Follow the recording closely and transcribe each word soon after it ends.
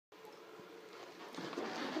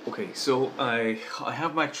Okay, so I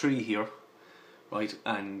have Mach 3 here, right,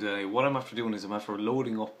 and what I'm after doing is I'm after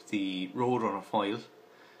loading up the roadrunner file,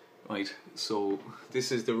 right. So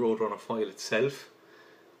this is the roadrunner file itself,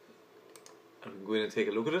 and I'm going to take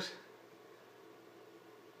a look at it.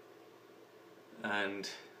 And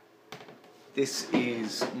this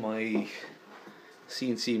is my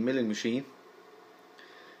CNC milling machine,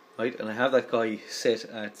 right, and I have that guy set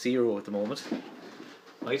at 0 at the moment,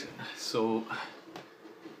 right. So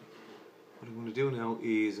what I'm going to do now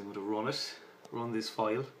is I'm going to run this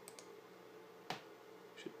file.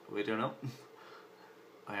 Wait there now.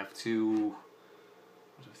 I have to,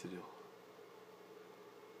 what do I have to do?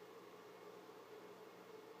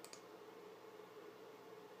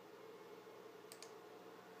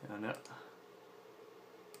 No.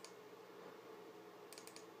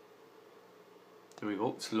 There we go,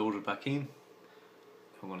 it's loaded back in.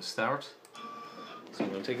 I'm going to start. So I'm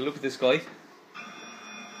going to take a look at this guy.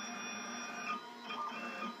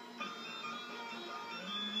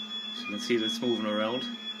 So you can see that it's moving around.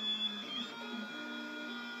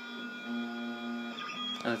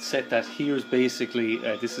 And it's set that here's basically,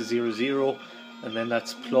 this is 0, 0, and then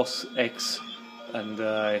that's plus X, and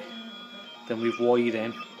then we've Y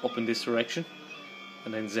then up in this direction,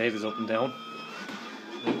 and then Z is up and down.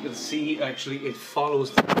 And you can see actually it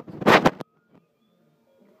follows the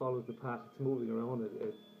path it's moving around.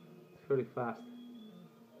 It's fairly fast.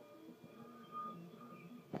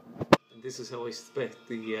 And this is how I expect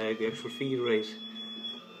the actual feed rate,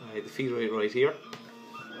 the feed rate right here.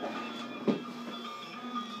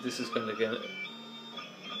 This is kind of get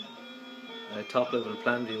a top level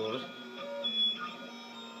plan view of it.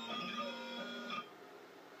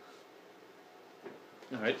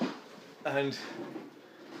 Alright, and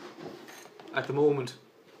at the moment,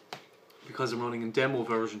 because I'm running a demo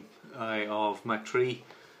version of Mach 3,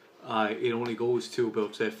 it only goes to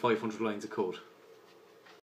about 500 lines of code.